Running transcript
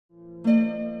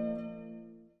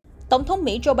Tổng thống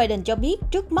Mỹ Joe Biden cho biết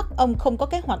trước mắt ông không có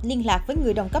kế hoạch liên lạc với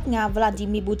người đồng cấp Nga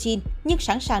Vladimir Putin, nhưng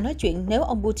sẵn sàng nói chuyện nếu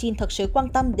ông Putin thật sự quan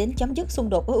tâm đến chấm dứt xung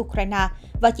đột ở Ukraine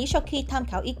và chỉ sau khi tham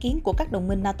khảo ý kiến của các đồng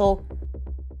minh NATO.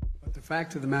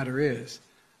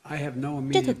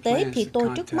 Trên thực tế thì tôi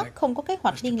trước mắt không có kế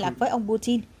hoạch liên lạc với ông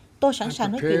Putin. Tôi sẵn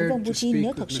sàng nói chuyện với ông Putin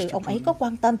nếu thật sự ông ấy có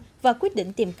quan tâm và quyết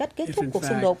định tìm cách kết thúc cuộc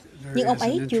xung đột, nhưng ông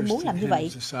ấy chưa muốn làm như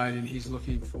vậy.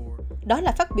 Đó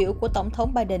là phát biểu của Tổng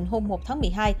thống Biden hôm 1 tháng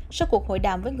 12 sau cuộc hội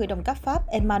đàm với người đồng cấp Pháp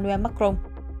Emmanuel Macron.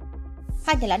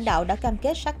 Hai nhà lãnh đạo đã cam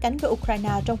kết sát cánh với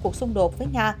Ukraine trong cuộc xung đột với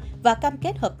Nga và cam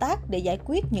kết hợp tác để giải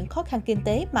quyết những khó khăn kinh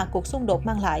tế mà cuộc xung đột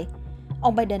mang lại.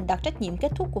 Ông Biden đặt trách nhiệm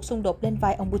kết thúc cuộc xung đột lên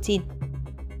vai ông Putin.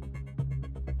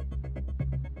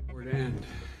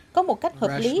 Có một cách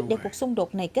hợp lý để cuộc xung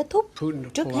đột này kết thúc.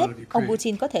 Trước hết, ông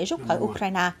Putin có thể rút khỏi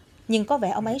Ukraine, nhưng có vẻ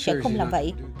ông ấy sẽ không làm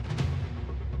vậy.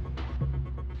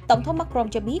 Tổng thống Macron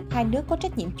cho biết hai nước có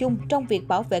trách nhiệm chung trong việc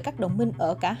bảo vệ các đồng minh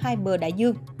ở cả hai bờ đại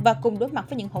dương và cùng đối mặt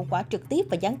với những hậu quả trực tiếp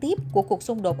và gián tiếp của cuộc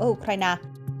xung đột ở Ukraine.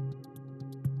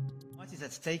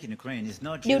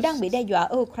 Điều đang bị đe dọa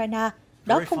ở Ukraine,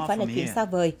 đó không phải là chuyện xa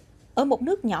vời. Ở một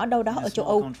nước nhỏ đâu đó ở châu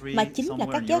Âu, mà chính là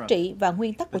các giá trị và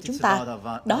nguyên tắc của chúng ta.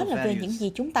 Đó là về những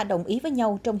gì chúng ta đồng ý với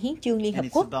nhau trong Hiến chương Liên Hợp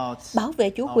Quốc, bảo vệ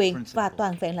chủ quyền và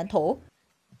toàn vẹn lãnh thổ.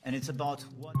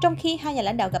 Trong khi hai nhà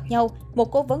lãnh đạo gặp nhau,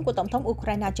 một cố vấn của Tổng thống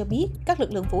Ukraine cho biết các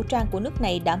lực lượng vũ trang của nước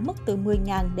này đã mất từ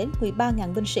 10.000 đến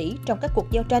 13.000 binh sĩ trong các cuộc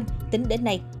giao tranh tính đến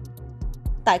nay.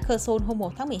 Tại Kherson hôm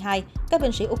 1 tháng 12, các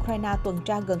binh sĩ Ukraine tuần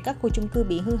tra gần các khu chung cư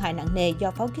bị hư hại nặng nề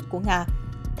do pháo kích của Nga.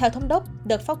 Theo thống đốc,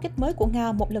 đợt pháo kích mới của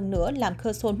Nga một lần nữa làm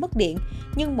Kherson mất điện,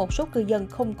 nhưng một số cư dân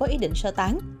không có ý định sơ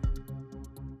tán.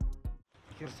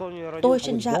 Tôi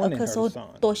sinh ra ở Kherson,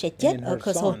 tôi sẽ chết ở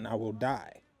Kherson.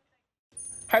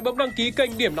 Hãy bấm đăng ký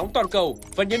kênh Điểm Nóng Toàn cầu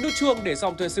và nhấn nút chuông để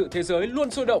dòng thời sự thế giới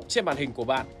luôn sôi động trên màn hình của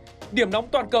bạn. Điểm Nóng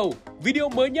Toàn cầu, video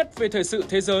mới nhất về thời sự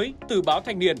thế giới từ Báo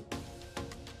Thanh Niên.